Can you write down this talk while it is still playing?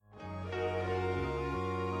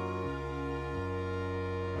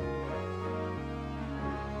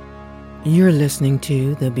You're listening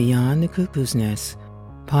to the Beyond the Cuckoo's Nest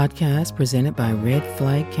podcast presented by Red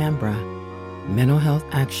Flag Canberra, Mental Health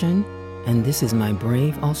Action, and This Is My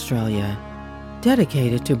Brave Australia,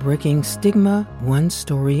 dedicated to breaking stigma one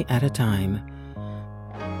story at a time.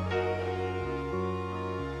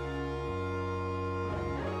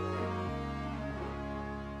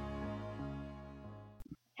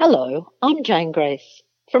 Hello, I'm Jane Grace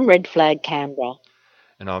from Red Flag Canberra.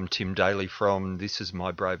 And I'm Tim Daly from This Is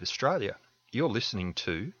My Brave Australia. You're listening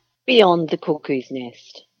to Beyond the Cuckoo's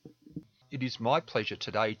Nest. It is my pleasure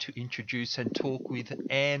today to introduce and talk with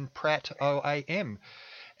Anne Pratt OAM.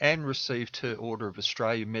 Anne received her Order of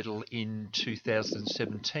Australia Medal in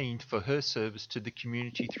 2017 for her service to the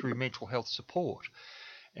community through mental health support.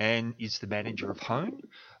 Anne is the manager of Home,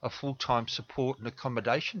 a full-time support and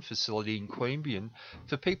accommodation facility in Queanbeyan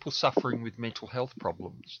for people suffering with mental health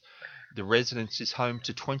problems. The residence is home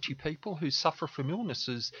to 20 people who suffer from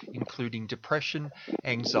illnesses including depression,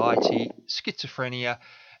 anxiety, schizophrenia,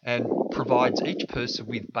 and provides each person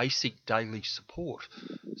with basic daily support.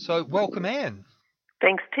 So welcome, Anne.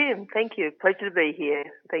 Thanks, Tim. Thank you. Pleasure to be here.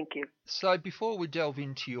 Thank you. So before we delve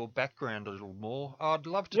into your background a little more, I'd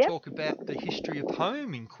love to talk about the history of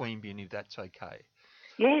Home in Queanbeyan, if that's okay.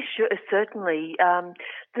 Yeah, sure, certainly.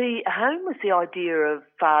 The home was the idea of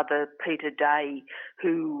Father Peter Day,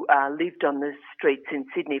 who lived on the streets in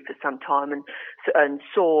Sydney for some time and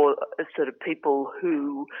saw sort of people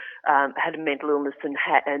who had a mental illness and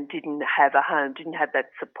didn't have a home, didn't have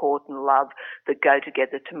that support and love that go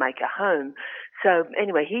together to make a home. So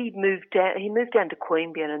anyway, he moved down to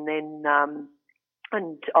Queanbeyan, and then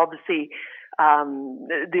and obviously.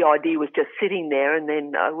 The idea was just sitting there, and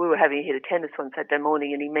then we were having a hit of tennis one Saturday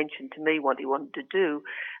morning, and he mentioned to me what he wanted to do,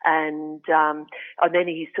 and then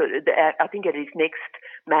he sort of, I think at his next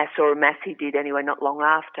mass, or a mass he did anyway, not long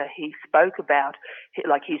after, he spoke about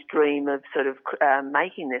like his dream of sort of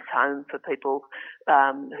making this home for people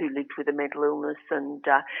who lived with a mental illness, and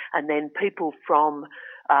then people from.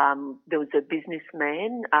 There was a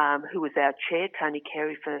businessman who was our chair, Tony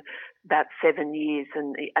Carey, for about 7 years,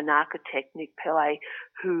 and an architect, Nick Pele,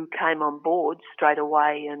 who came on board straight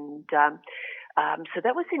away. And so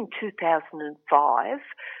that was in 2005.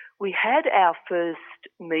 We had our first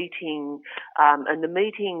meeting, and the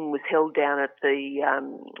meeting was held down at it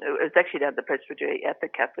was actually down at the Presbytery at the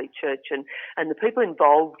Catholic Church, and the people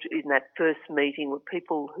involved in that first meeting were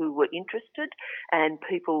people who were interested and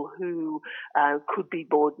people who could be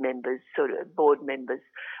board members.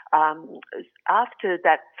 After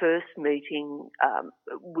that first meeting,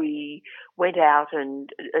 we went out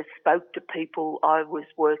and spoke to people. I was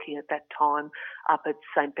working at that time up at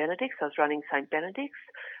St. Benedict's. I was running St. Benedict's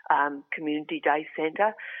Community Day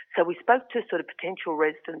Centre. So we spoke to sort of potential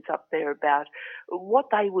residents up there about what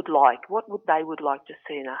they would like, what they would like to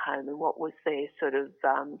see in a home, and what was their sort of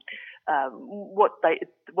what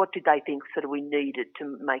did they think sort of we needed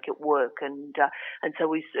to make it work, and so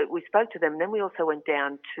we spoke to them. And then we also went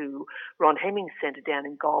down to Ron Hemmings Centre down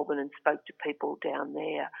in Goulburn and spoke to people down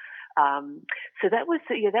there. So that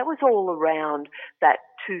was all around that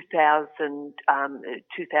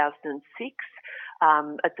 2006.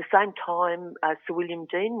 At the same time, Sir William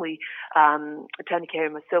Dean, Tony Carey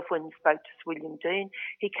and myself, when we spoke to Sir William Dean,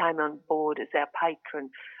 he came on board as our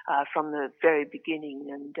patron from the very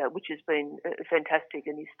beginning, and which has been fantastic,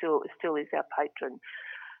 and he still is our patron.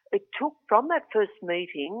 It took, from that first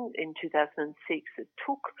meeting in 2006, it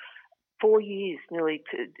took 4 years, nearly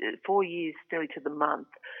to the month,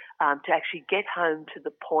 to actually get Home to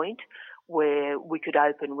the point where we could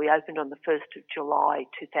open. We opened on the 1st of July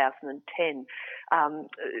 2010.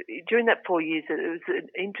 During that 4 years, it was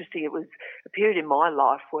interesting. It was a period in my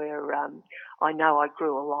life where I know I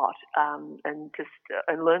grew a lot and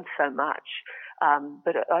learned so much.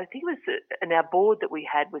 But I think it was, and our board that we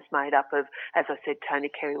had was made up of, as I said, Tony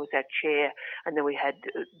Carey was our chair, and then we had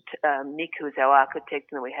Nick, who was our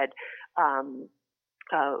architect, and then we had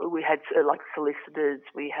like solicitors,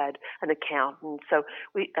 we had an accountant, so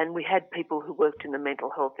we had people who worked in the mental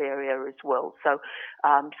health area as well. So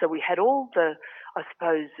we had all the, I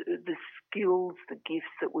suppose, the skills, the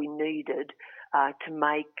gifts that we needed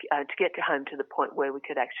to get Home to the point where we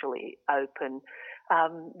could actually open.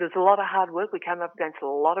 There's a lot of hard work. We came up against a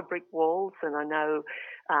lot of brick walls, and I know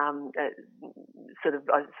I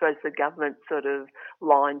suppose the government sort of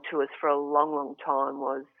line to us for a long, long time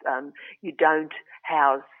was you don't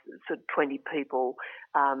house sort of 20 people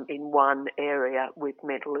in one area with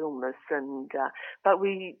mental illness, and but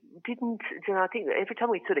we didn't. I think that every time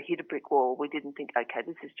we sort of hit a brick wall, we didn't think, okay,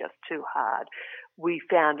 this is just too hard. We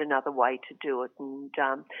found another way to do it,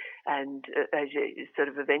 and as you sort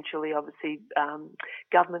of eventually, obviously,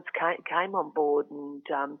 governments came on board, and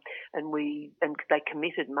they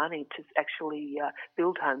committed money to actually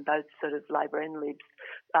build home. Both sort of Labor and Libs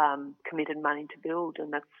committed money to build,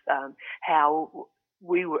 and that's how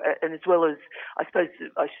we were. And as well as, I suppose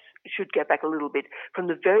I should get back a little bit, from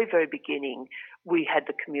the very, very beginning, we had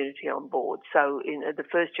the community on board. So in the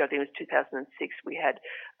first year, I think it was 2006, we had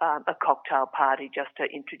a cocktail party just to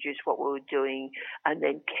introduce what we were doing, and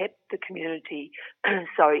then kept the community,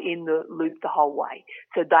 in the loop the whole way.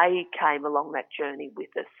 So they came along that journey with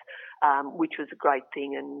us, which was a great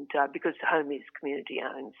thing, and because home is community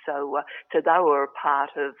owned, so they were a part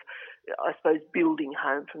of, I suppose, building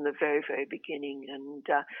home from the very, very beginning. And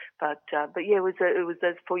but yeah, it was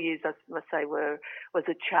those 4 years, I must say, was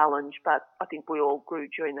a challenge, but I think we all grew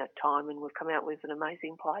during that time, and we've come out with an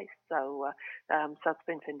amazing place. So it's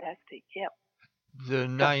been fantastic. Yeah. The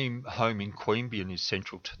name Home in Queanbeyan is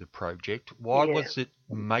central to the project. Why was it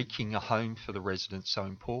making a home for the residents so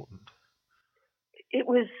important? It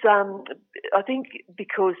was, I think,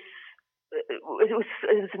 because it was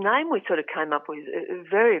a name we sort of came up with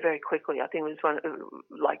very, very quickly. I think it was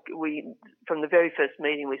from the very first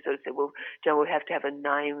meeting, we sort of said, well, we have to have a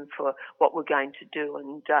name for what we're going to do.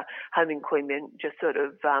 And Home in Queanbeyan just sort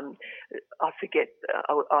of, I forget,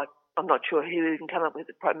 I'm not sure who even came up with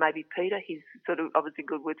it. Maybe Peter. He's sort of obviously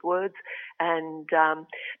good with words. And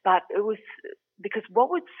but it was because what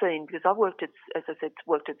we'd seen, because I worked at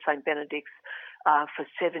St Benedict's for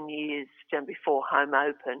 7 years before Home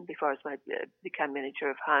opened, before I became manager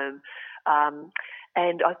of Home.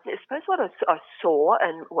 And I suppose what I saw,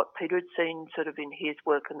 and what Peter had seen sort of in his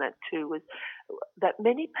work and that too, was that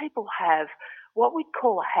many people have what we'd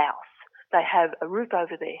call a house. They have a roof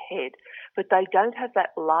over their head, but they don't have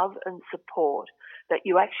that love and support that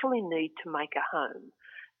you actually need to make a home.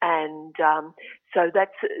 And so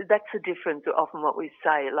that's the difference. Often what we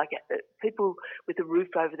say, like people with a roof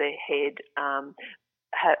over their head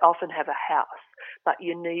often have a house, but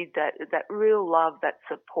you need that real love, that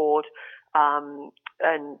support,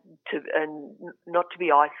 and not to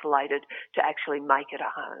be isolated, to actually make it a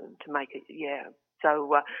home, to make it,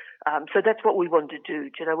 So that's what we wanted to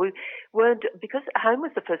do. We weren't, because Home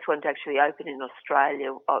was the first one to actually open in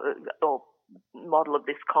Australia, or model of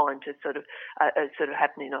this kind to sort of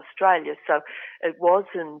happen in Australia. So it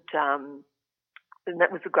wasn't, and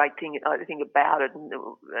that was the great thing, I think, about it,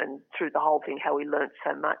 and through the whole thing, how we learnt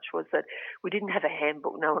so much was that we didn't have a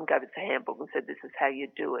handbook. No one gave us a handbook and said, this is how you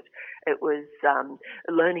do it. It was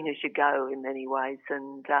learning as you go in many ways,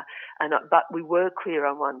 but we were clear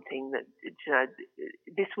on one thing, that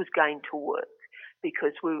this was going to work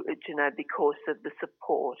because because of the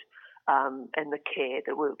support and the care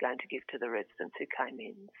that we were going to give to the residents who came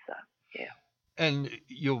in. So, yeah. And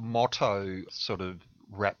your motto sort of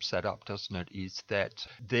wraps that up, doesn't it? Is that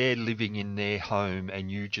they're living in their home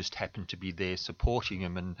and you just happen to be there supporting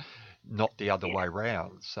them, and not the other way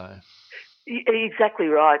round. So exactly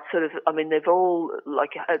right. Sort of. I mean, they've all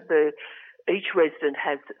each resident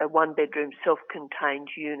has a one-bedroom self-contained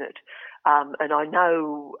unit. And I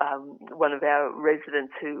know one of our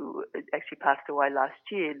residents who actually passed away last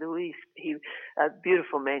year, Luis, a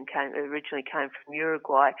beautiful man, originally came from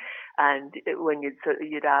Uruguay, and when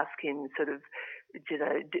you'd ask him sort of,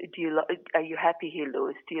 are you happy here,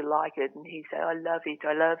 Lewis? Do you like it? And he said, I love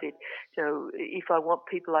it. If I want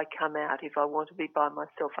people, I come out. If I want to be by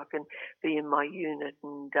myself, I can be in my unit.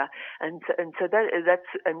 And so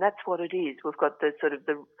that's what it is. We've got the sort of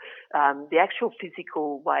the actual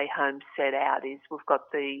physical way Home's set out is we've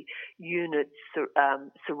got the units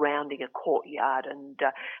surrounding a courtyard, and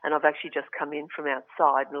I've actually just come in from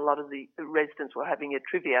outside, and a lot of the residents were having a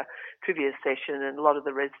trivia session, and a lot of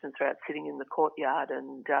the residents are out sitting in the courtyard.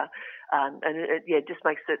 And it just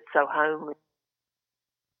makes it so homely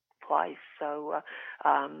place. So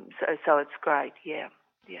it's great. Yeah.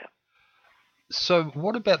 So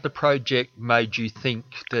what about the project made you think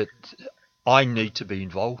that I need to be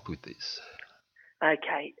involved with this?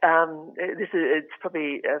 Okay, it's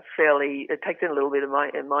probably it takes in a little bit of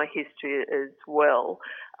my history as well.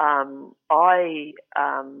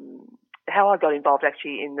 How I got involved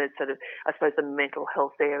actually in the sort of, I suppose, the mental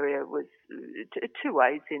health area was two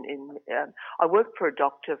ways. I worked for a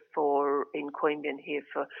doctor in Queanbeyan here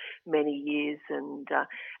for many years, and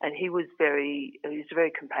he was a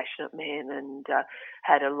very compassionate man, and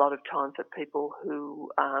had a lot of time for people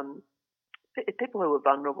who people who were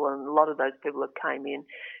vulnerable, and a lot of those people that came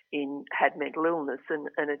in had mental illness, and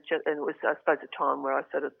it was, I suppose, a time where I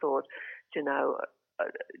sort of thought, you know,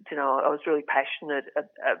 I was really passionate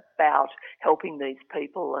about helping these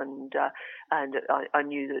people, and I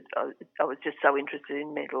knew that I was just so interested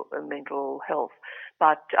in mental health.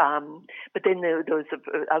 But then there was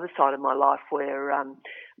the other side of my life where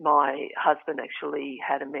my husband actually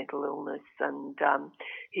had a mental illness, and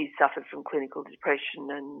he suffered from clinical depression,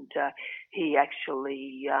 and he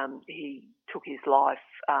actually he took his life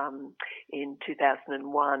in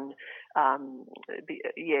 2001.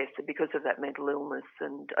 Yes, because of that mental illness,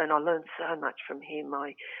 and I learned so much from him.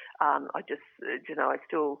 I just, I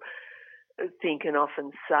still think and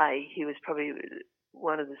often say he was probably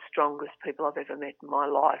one of the strongest people I've ever met in my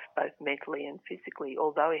life, both mentally and physically,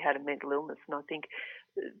 although he had a mental illness. And I think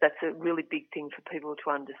that's a really big thing for people to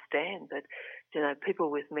understand, that, people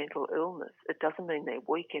with mental illness, it doesn't mean they're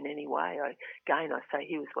weak in any way. I say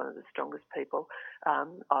he was one of the strongest people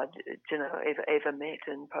I'd, ever met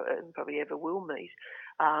and probably ever will meet.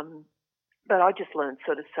 But I just learned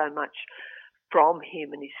sort of so much from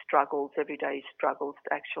him and his struggles, everyday struggles,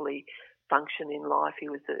 to actually function in life. He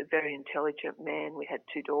was a very intelligent man. We had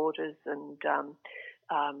 2 daughters, and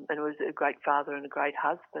was a great father and a great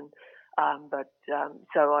husband. And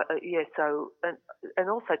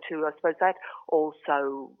also too, I suppose that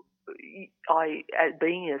also,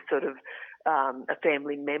 being a sort of a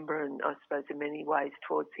family member, and I suppose in many ways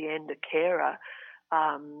towards the end a carer,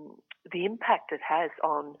 the impact it has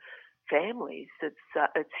on families,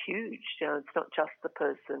 it's huge. It's not just the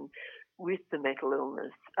person with the mental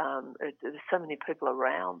illness. There's so many people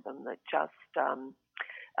around them that just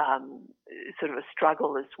sort of a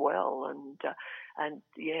struggle as well. And I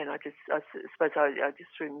suppose I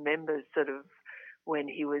just remember sort of when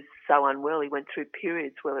he was so unwell. He went through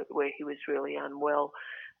periods where he was really unwell,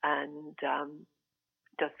 and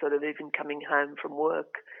just sort of even coming home from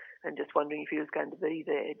work and just wondering if he was going to be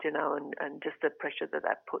there, and just the pressure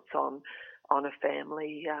that puts on a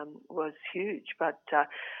family was huge. But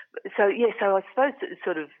so I suppose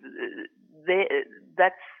sort of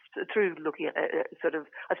that's through looking at sort of,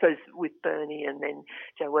 I suppose, with Bernie, and then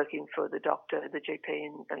working for the doctor, the GP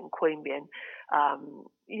in Queanbeyan.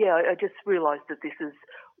 I just realised that this is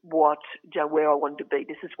where I wanted to be.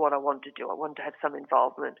 This is what I wanted to do. I wanted to have some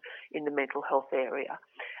involvement in the mental health area.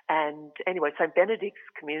 And anyway, St Benedict's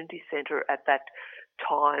Community Centre at that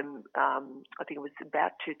time, I think it was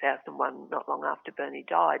about 2001, not long after Bernie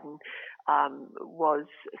died, and was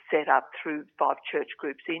set up through 5 church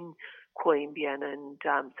groups in Queanbeyan, and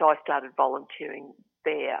so I started volunteering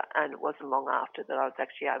there, and it wasn't long after that I was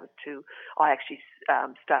actually able to,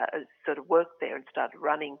 sort of worked there and started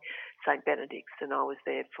running St Benedict's, and I was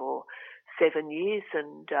there for 7 years,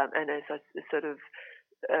 and as I sort of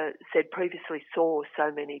said previously, saw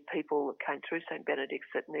so many people that came through St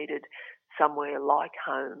Benedict's that needed somewhere like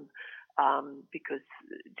home, because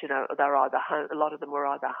they're either a lot of them were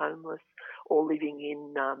either homeless or living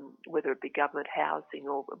in whether it be government housing,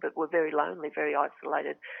 but were very lonely, very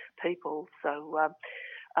isolated people.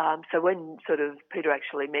 So when sort of Peter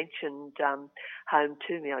actually mentioned home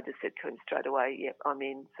to me, I just said to him straight away, "Yep, I'm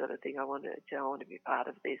in," sort of thing. I want to be part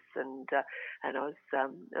of this, and I was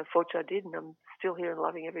fortunate I did, and I'm still here and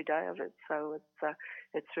loving every day of it. So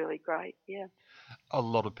it's really great. Yeah. A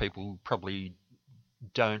lot of people probably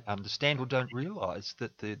don't understand or don't realise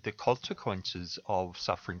that the consequences of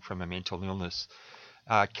suffering from a mental illness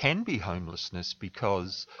can be homelessness,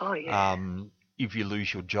 because if you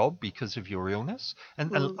lose your job because of your illness,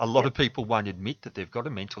 and a lot of people won't admit that they've got a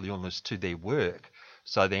mental illness to their work,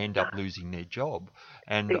 so they end up losing their job,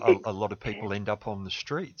 and a lot of people end up on the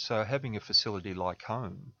street. So having a facility like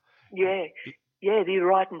home, yeah, you're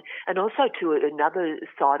right. And also to another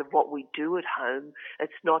side of what we do at home,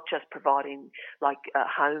 it's not just providing like a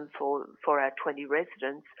home for our 20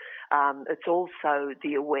 residents. It's also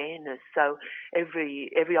the awareness. So every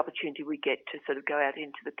opportunity we get to sort of go out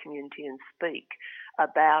into the community and speak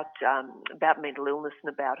about mental illness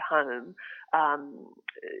and about home,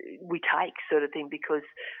 we take sort of thing, because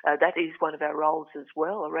that is one of our roles as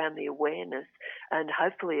well, around the awareness, and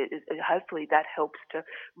hopefully that helps to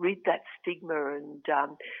rid that stigma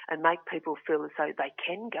and make people feel as though they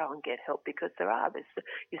can go and get help, because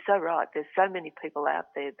you're so right. There's so many people out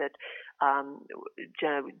there that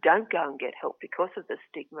don't go and get help because of the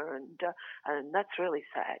stigma, and that's really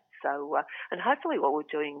sad. So and hopefully what we're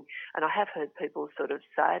doing, and I have heard people sort of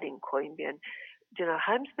say it in Queanbeyan,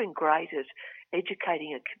 home's been great at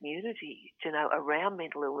educating a community, around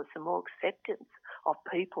mental illness and more acceptance of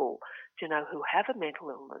people, who have a mental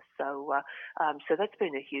illness. So so that's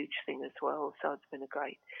been a huge thing as well. So it's been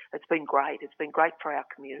great. It's been great for our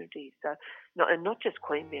community. So not just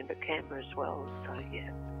Queanbeyan, but Canberra as well. So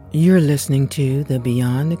yeah. You're listening to the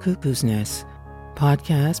Beyond the Cuckoo's Nest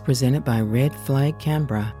podcast presented by Red Flag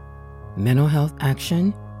Canberra, Mental Health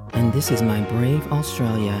Action, and this is My Brave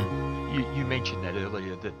Australia. You mentioned that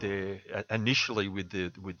earlier, that there initially with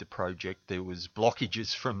the project there was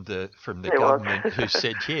blockages from the government who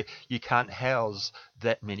said, you can't house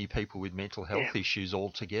that many people with mental health issues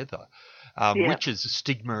altogether, which is a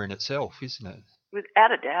stigma in itself, isn't it?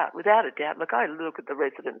 Without a doubt. Look, I look at the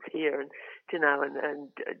residents here, and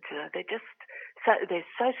they're just they're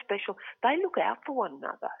so special. They look out for one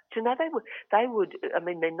another. They would. I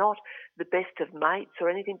mean, they're not the best of mates or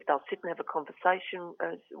anything, but they'll sit and have a conversation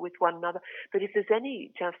with one another. But if there's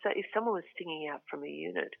any, if someone was stinging out from a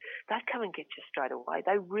unit, they'd come and get you straight away.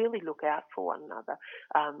 They really look out for one another,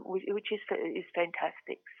 which is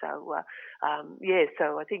fantastic. So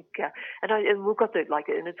so I think, and we've got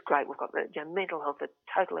and it's great. We've got the mental health are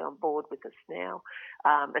totally on board with us now,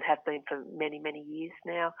 and have been for many, many years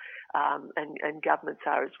now, and governments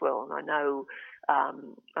are as well. And I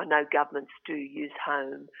know governments do use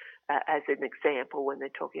home as an example when they're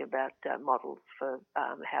talking about models for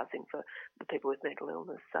housing for the people with mental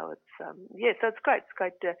illness. So it's so it's great. It's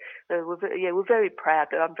great. We're very proud.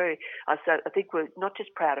 I think we're not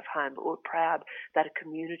just proud of home, but we're proud that a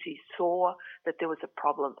community saw that there was a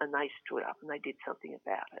problem and they stood up and they did something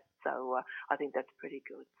about it. So I think that's pretty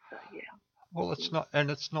good. So yeah. Well, it's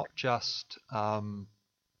not just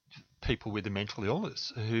people with a mental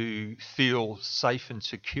illness who feel safe and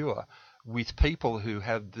secure with people who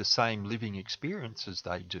have the same living experience as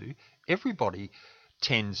they do. Everybody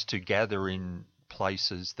tends to gather in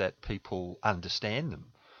places that people understand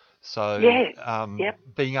them. So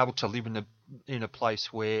being able to live in a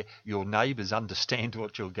place where your neighbours understand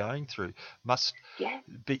what you're going through must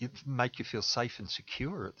make you feel safe and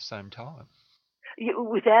secure at the same time. Yeah,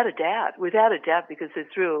 without a doubt, because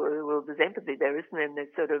there's empathy there, isn't there? And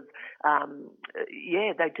there's sort of,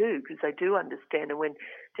 they do, because they do understand. And when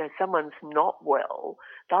someone's not well,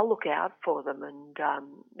 they'll look out for them, and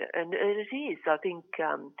it is. I think,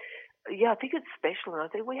 I think it's special, and I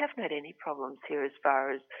think we haven't had any problems here as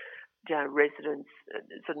far as residents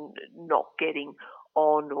sort of not getting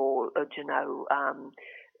on, or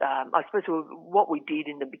I suppose what we did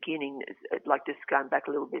in the beginning, like just going back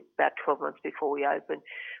a little bit, about 12 months before we opened,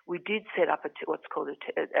 we did set up what's called a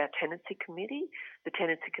tenancy committee. The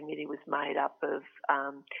tenancy committee was made up of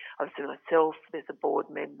obviously myself, there's a board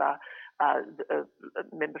member, a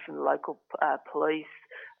member from the local police,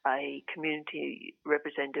 a community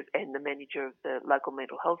representative, and the manager of the local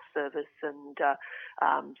mental health service. And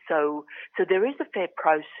so there is a fair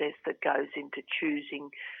process that goes into choosing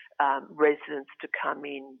residents to come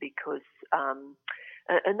in, because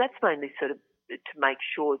and that's mainly sort of to make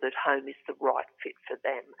sure that home is the right fit for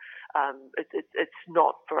them. It's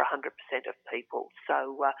not for 100% of people.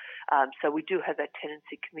 So we do have that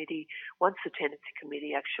tenancy committee. Once the tenancy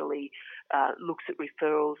committee actually looks at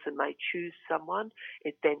referrals and may choose someone,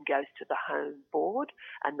 it then goes to the home board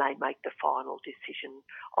and they make the final decision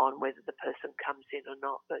on whether the person comes in or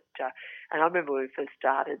not. But and I remember when we first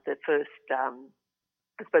started, the first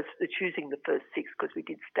I suppose choosing the first 6, because we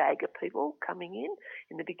did stagger people coming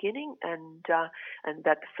in the beginning, and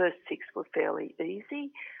that the first 6 were fairly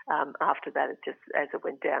easy. After that, it just, as it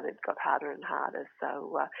went down, it got harder and harder.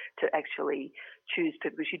 So to actually choose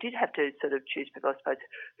people, because you did have to sort of choose people, I suppose,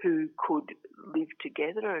 who could live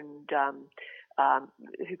together and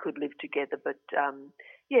who could live together. But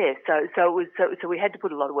so we had to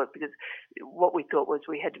put a lot of work, because what we thought was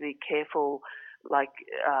we had to be careful, like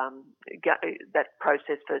that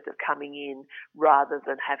process first of coming in, rather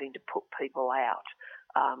than having to put people out.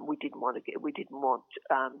 We didn't want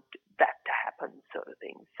that to happen, sort of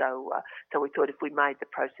thing. So we thought if we made the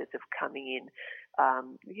process of coming in, a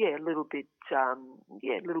little bit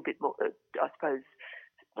more, I suppose,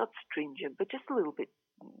 not stringent, but just a little bit.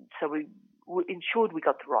 So we ensured we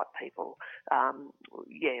got the right people.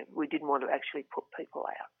 We didn't want to actually put people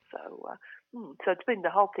out. So it's been, the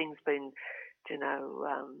whole thing's been,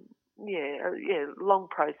 long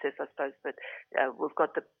process, I suppose, but we've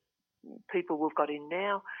got the people we've got in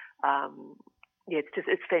now.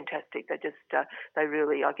 It's fantastic. They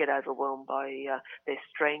really, I get overwhelmed by their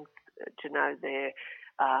strength, their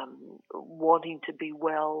wanting to be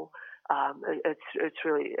well.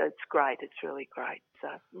 It's great. It's really great.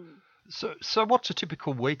 So what's a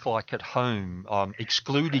typical week like at home,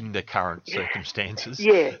 excluding the current circumstances?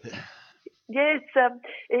 Yeah,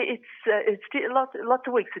 lots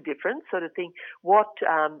of weeks are different, sort of thing. What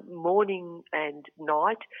morning and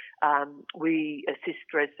night we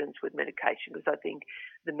assist residents with medication, because I think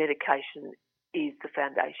the medication is the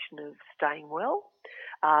foundation of staying well,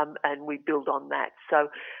 and we build on that. So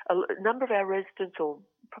a number of our residents, or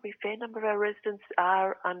probably a fair number of our residents,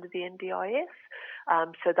 are under the NDIS.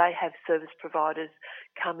 So they have service providers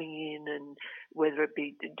coming in, and whether it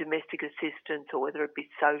be domestic assistance or whether it be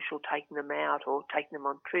social, taking them out or taking them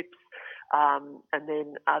on trips, and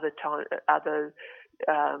then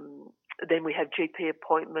then we have GP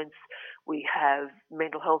appointments, we have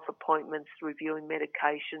mental health appointments, reviewing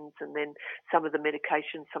medications, and then some of the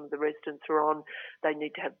medications some of the residents are on, they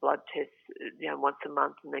need to have blood tests, once a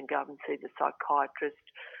month, and then go up and see the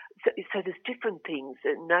psychiatrist. So there's different things.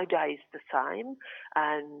 No day is the same,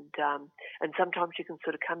 and sometimes you can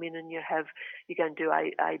sort of come in and you go and do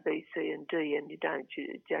A, B, C, and D, and you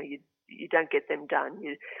don't get them done.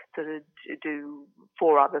 You sort of do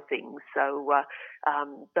 4 other things. So,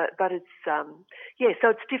 but it's so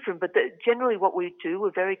it's different. But generally, what we do,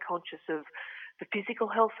 we're very conscious of the physical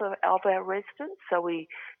health of our residents. So we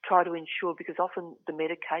try to ensure, because often the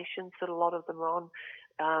medications that a lot of them are on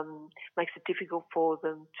makes it difficult for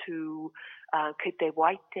them to keep their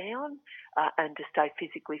weight down and to stay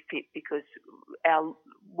physically fit, because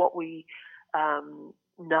what we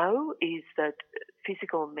know is that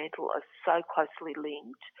physical and mental are so closely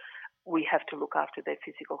linked. We have to look after their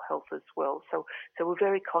physical health as well. So we're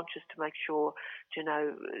very conscious to make sure,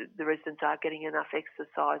 the residents are getting enough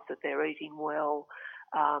exercise, that they're eating well.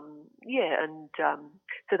 So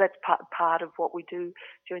that's part of what we do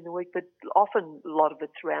during the week. But often a lot of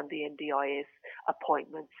it's around the NDIS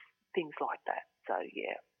appointments, things like that. So,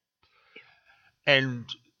 yeah.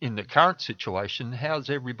 And in the current situation, how's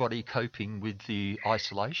everybody coping with the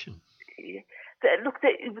isolation? Yeah. Look,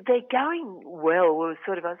 they're going well. I was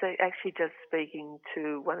actually just speaking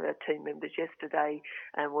to one of our team members yesterday,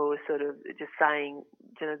 and we were sort of just saying,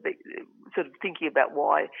 sort of thinking about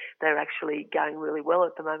why they're actually going really well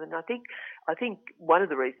at the moment. And I think one of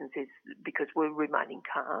the reasons is because we're remaining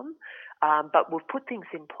calm, but we've put things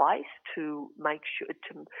in place to make sure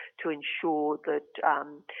to ensure that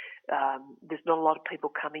there's not a lot of people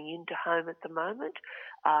coming into home at the moment.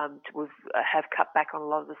 We have cut back on a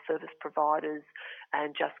lot of the service providers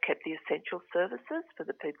and just kept the essential services for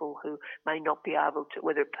the people who may not be able to,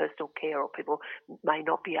 whether personal care or people may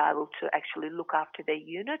not be able to actually look after their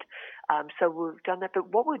unit. So we've done that.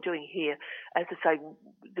 But what we're doing here, as I say,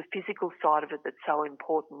 the physical side of it that's so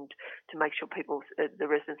important to make sure the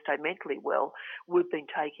residents stay mentally well, we've been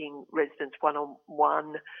taking residents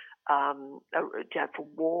one-on-one for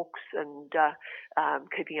walks and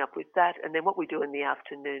keeping up with that. And then what we do in the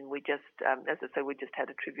afternoon, we just, as I say, we just had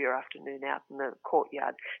a trivia afternoon out in the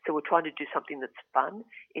courtyard. So we're trying to do something that's fun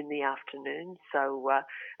in the afternoon. So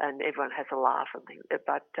and everyone has a laugh and things.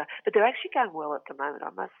 But they're actually going well at the moment,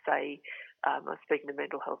 I must say. I was speaking to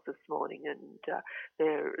mental health this morning, and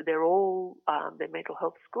they're all their mental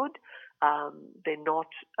health's good. They're not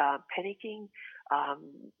panicking.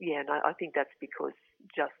 And I think that's because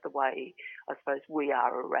just the way, I suppose, we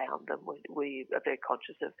are around them. We are very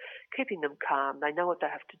conscious of keeping them calm. They know what they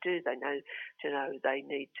have to do. They know, they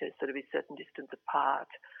need to sort of be a certain distance apart.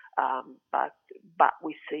 But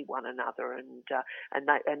we see one another, and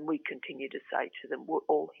we continue to say to them, we're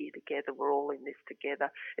all here together. We're all in this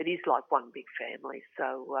together. It is like one big family.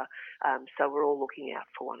 So we're all looking out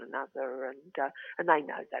for one another, and they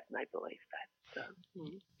know that and they believe that. So,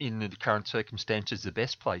 in the current circumstances, the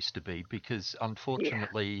best place to be, because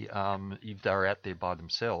unfortunately, if they're out there by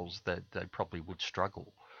themselves, that they probably would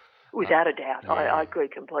struggle. Without a doubt. I agree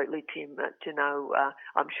completely, Tim.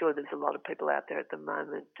 I'm sure there's a lot of people out there at the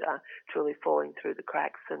moment truly falling through the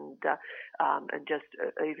cracks, and just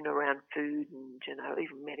even around food and,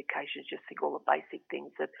 even medications, just think all the basic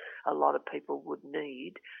things that a lot of people would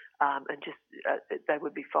need, and just they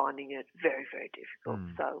would be finding it very, very difficult.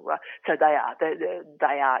 So they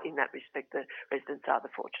are, in that respect, the residents are the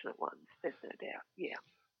fortunate ones. There's no doubt, yeah.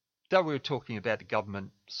 Though we were talking about the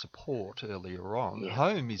government support earlier on,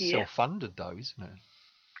 Home is self-funded though, isn't it?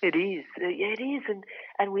 It is. It is.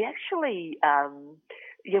 And we actually,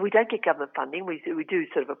 we don't get government funding. We do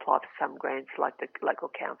sort of apply for some grants, like the local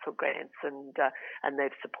council grants, and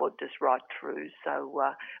they've supported us right through.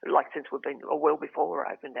 So, since we've been, or well before we're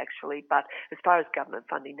opened actually. But as far as government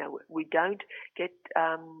funding, no, we don't get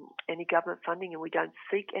any government funding, and we don't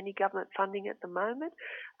seek any government funding at the moment.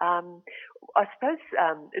 I suppose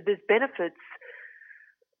there's benefits.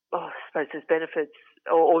 I suppose there's benefits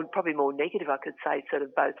or probably more negative, I could say, sort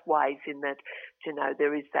of both ways, in that,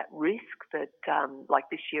 there is that risk that, like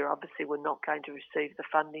this year, obviously we're not going to receive the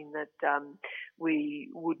funding that we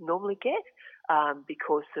would normally get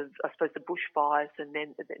because of, I suppose, the bushfires and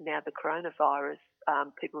then now the coronavirus.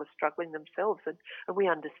 People are struggling themselves, and we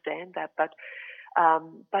understand that. But I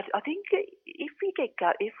think if we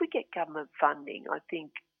get government funding, I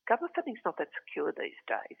think government funding's not that secure these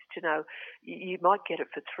days. You might get it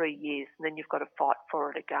for 3 years and then you've got to fight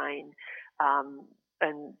for it again.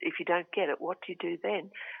 And if you don't get it, what do you do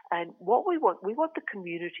then? And what we want the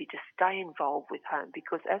community to stay involved with home,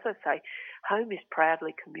 because, as I say, home is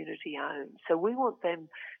proudly community owned. So we want them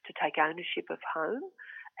to take ownership of home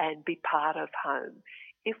and be part of home.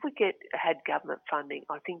 If we had government funding,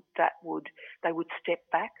 I think they would step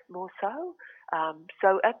back more so.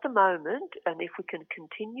 So at the moment, and if we can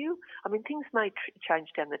continue, I mean, things may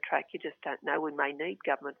change down the track. You just don't know. We may need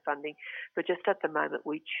government funding, but just at the moment,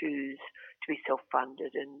 we choose to be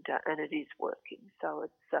self-funded, and it is working. So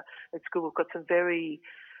it's good. We've got some very,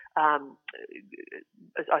 I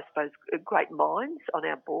suppose, great minds on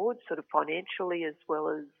our board, sort of financially as well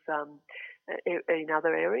as in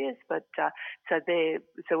other areas. But so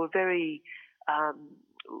we're very.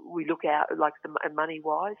 We look out, like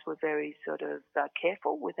money-wise, we're very sort of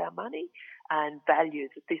careful with our money and value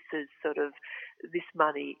that this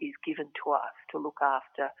money is given to us to look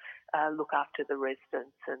after the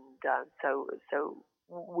residents, and so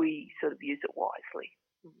we sort of use it wisely.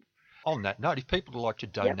 On that note, if people would like to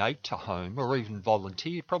donate to home or even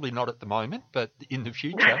volunteer, probably not at the moment, but in the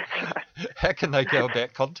future, how can they go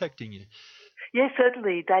about contacting you? Yes,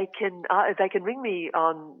 certainly. They can ring me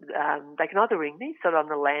on. They can either ring me sort of on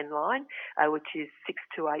the landline, which is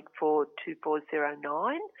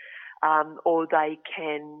 6284-2409, or they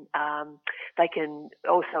can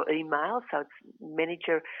also email. So it's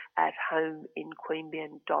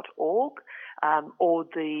manager@homeinqueanbeyan.org, or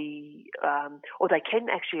they can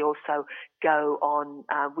actually also go on.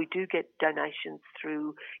 We do get donations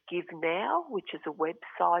through Give Now, which is a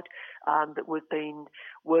website that we've been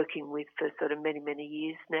working with for sort of many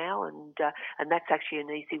years now, and that's actually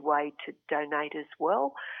an easy way to donate as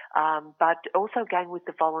well. But also again with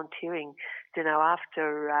the volunteering,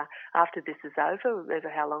 after this is over, whatever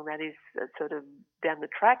how long that is, sort of down the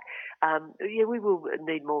track, we will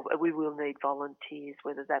need more. We will need volunteers,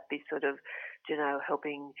 whether that be sort of,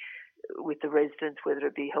 helping with the residents, whether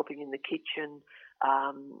it be helping in the kitchen,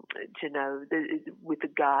 with the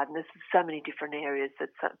garden. There's so many different areas that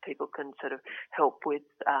some people can sort of help with.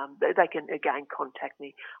 They can again contact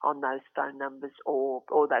me on those phone numbers, or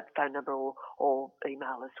that phone number, or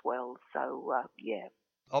email as well. So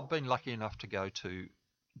I've been lucky enough to go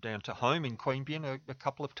down to home in Queanbeyan a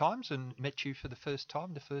couple of times and met you for the first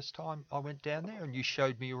time. The first time I went down there, and you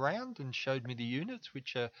showed me around and showed me the units,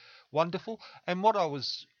 which are wonderful. And what I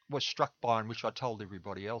was struck by, and which I told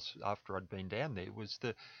everybody else after I'd been down there, was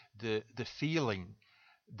the feeling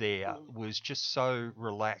there was just so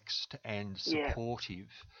relaxed and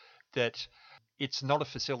supportive that it's not a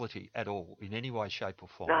facility at all in any way, shape or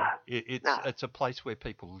form. No, it's a place where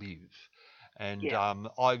people live. And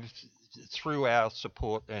I've, through our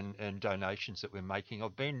support and donations that we're making,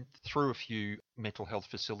 I've been through a few mental health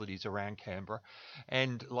facilities around Canberra,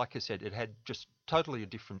 and like I said, it had just totally a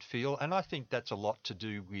different feel. And I think that's a lot to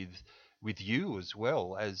do with you as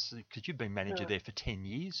well, because you've been manager there for 10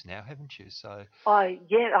 years now, haven't you? So I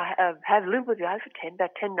have lived with you over 10,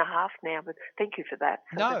 about 10 and a half now, but thank you for that.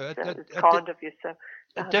 So it's kind of you. So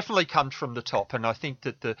it definitely comes from the top, and I think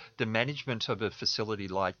that the management of a facility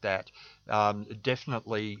like that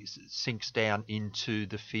definitely sinks down into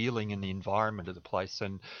the feeling and the environment of the place,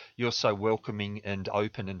 and you're so welcoming and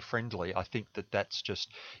open and friendly. I think that's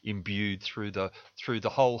just imbued through the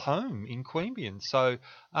whole home in Queanbeyan. So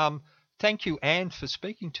thank you, Anne, for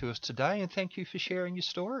speaking to us today, and thank you for sharing your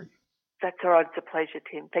story. That's all right. It's a pleasure,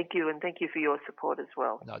 Tim. Thank you, and thank you for your support as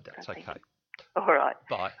well. No, that's okay. All right.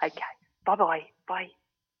 Bye. Okay. Bye-bye. Bye.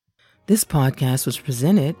 This podcast was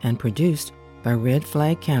presented and produced by Red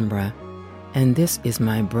Flag Canberra, and this is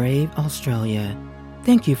My Brave Australia.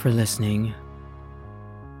 Thank you for listening.